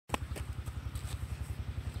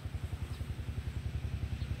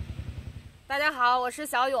大家好，我是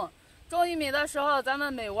小勇。种玉米的时候，咱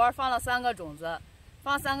们每窝放了3个种子，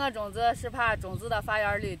放3个种子是怕种子的发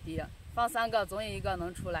芽率低，放3个总有一个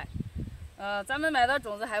能出来。咱们买的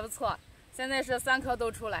种子还不错，现在是3颗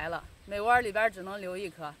都出来了，每窝里边只能留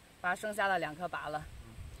1颗，把剩下的2颗拔了，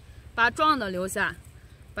把壮的留下，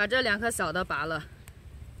把这2颗小的拔了。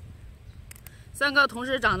3个同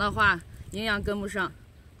时长的话，营养跟不上，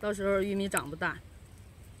到时候玉米长不大。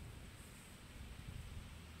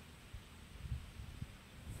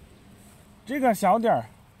这个小点儿，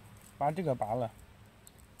把这个拔了。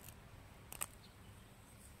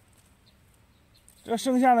这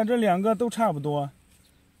剩下的这2个都差不多，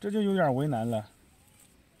这就有点为难了，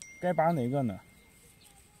该拔哪个呢？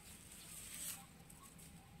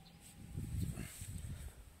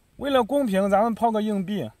为了公平，咱们抛个硬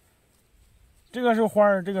币，这个是花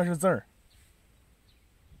儿，这个是字儿。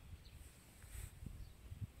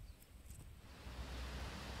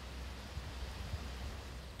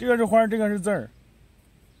这个是花，这个是字儿，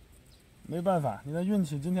没办法，你的运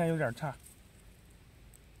气今天有点差。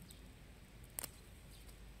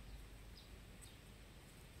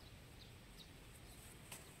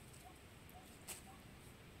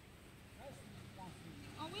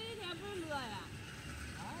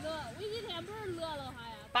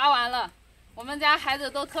拔完了，我们家孩子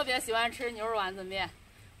都特别喜欢吃牛肉丸子面。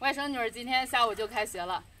外甥女今天下午就开学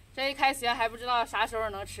了，这一开学还不知道啥时候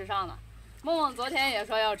能吃上呢。梦梦昨天也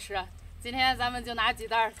说要吃，今天咱们就拿几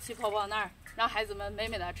袋去婆婆那儿，让孩子们美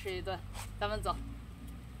美的吃一顿。咱们走。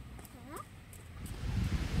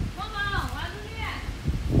梦梦，丸子面。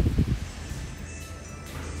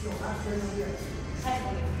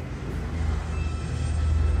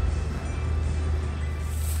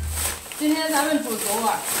今天咱们煮9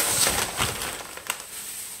碗。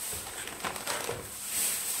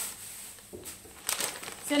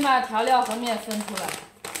先把调料和面分出来。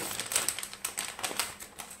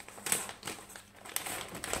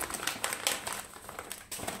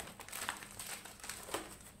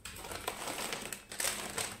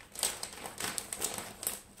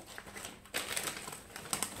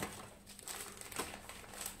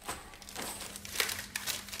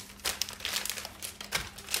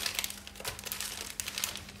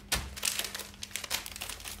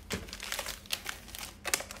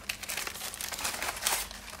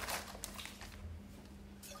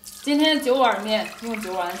今天9碗面，用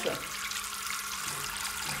9碗水。啊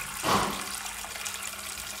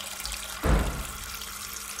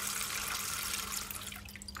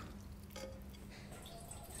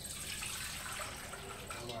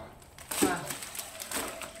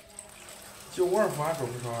，9碗饭中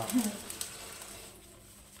不中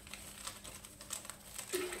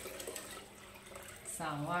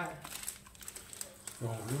？3碗。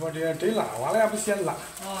哟，你说这真辣，完了也不嫌辣。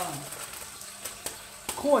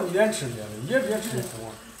可你别吃别的，也别吃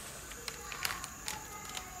苦。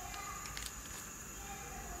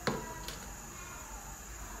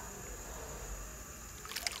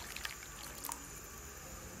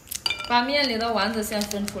把面里的丸子先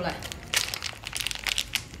分出来。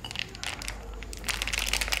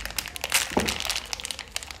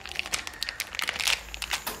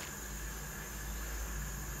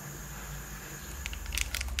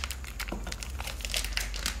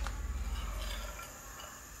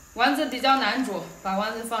丸子比较难煮，把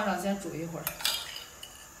丸子放上先煮一会儿。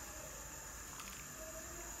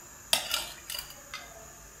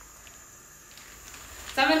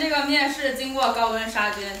咱们这个面是经过高温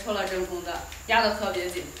杀菌、抽了真空的，压得特别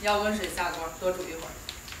紧，要温水下锅多煮一会儿。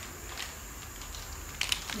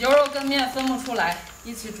牛肉跟面分不出来，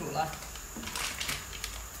一起煮了。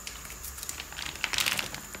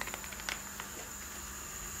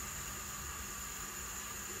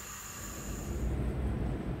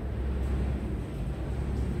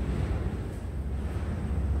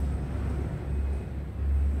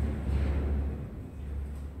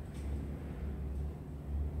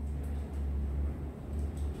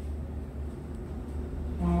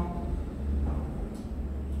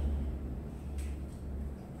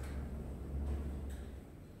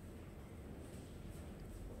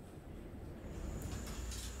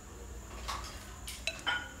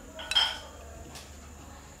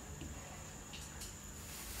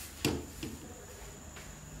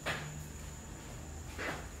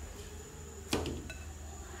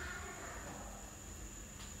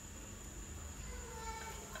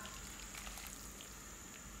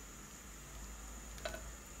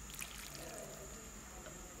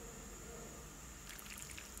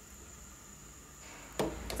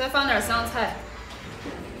再放点香菜。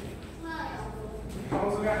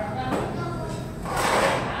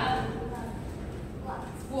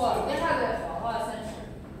不，别下来，好好先吃。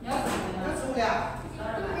你要怎么样？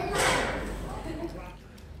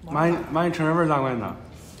妈，你吃这味儿咋样呢？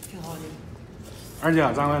挺好的。二姐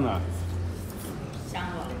咋样呢？香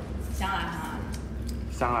多，香辣的。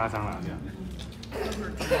香辣的。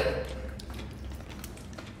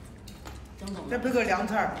这配个凉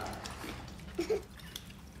菜。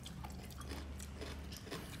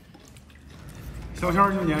小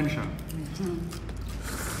小就年吃。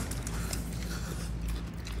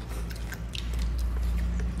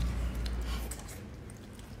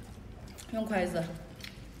用筷子。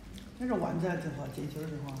那这丸子还挺好，进球的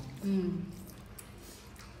话。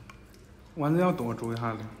丸子要多煮一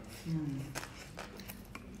下的。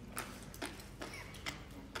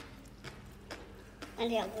俺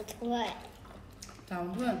两个腿。两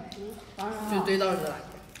个腿。就堆到这，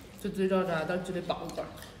就堆到这，到这里包一块。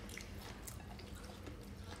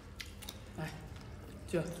来，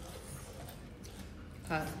就，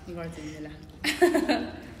看一块进去了，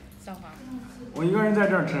小花。我一个人在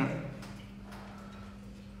这儿吃。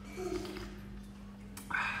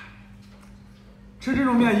吃这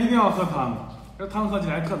种面一定要喝汤，这汤喝起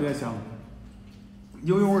来特别香，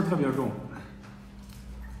油味儿特别重。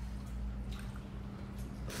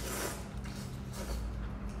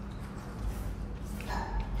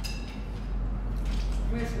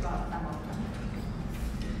我也是个大毛。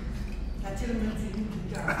他这个名字